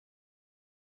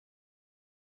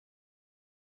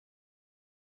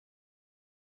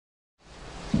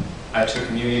I took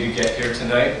Muni to get here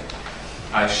tonight.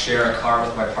 I share a car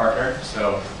with my partner,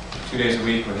 so 2 days a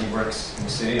week when he works in the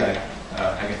city, I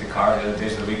get the car. The other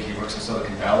days of the week he works in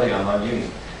Silicon Valley, I'm on Muni.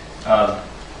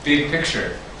 Big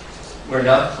picture, we're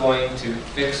not going to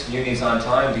fix Munis on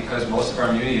time because most of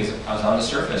our Muni is on the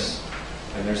surface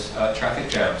and there's traffic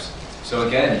jams. So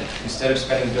again, instead of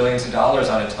spending billions of dollars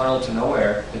on a tunnel to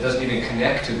nowhere that doesn't even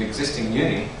connect to the existing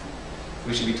Muni,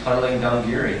 we should be tunneling down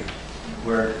Geary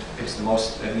where it's the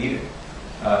most needed.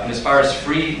 And as far as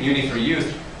free Muni for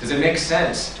youth, does it make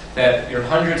sense that you're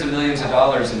hundreds of millions of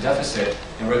dollars in deficit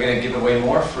and we're going to give away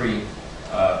more free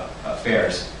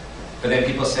fares? But then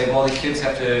people say, well, the kids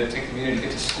have to take the Muni to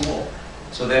get to school.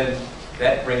 So then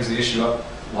that brings the issue up,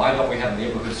 why don't we have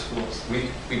neighborhood schools? We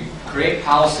create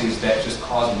policies that just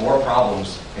cause more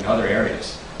problems in other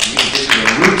areas. We need to get to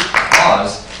the root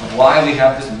cause of why we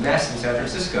have this mess in San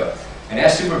Francisco. And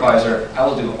as supervisor, I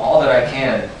will do all that I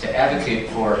can to advocate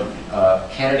for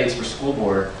candidates for school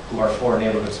board who are for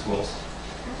neighborhood schools.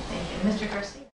 Thank you. Mr. Garcia.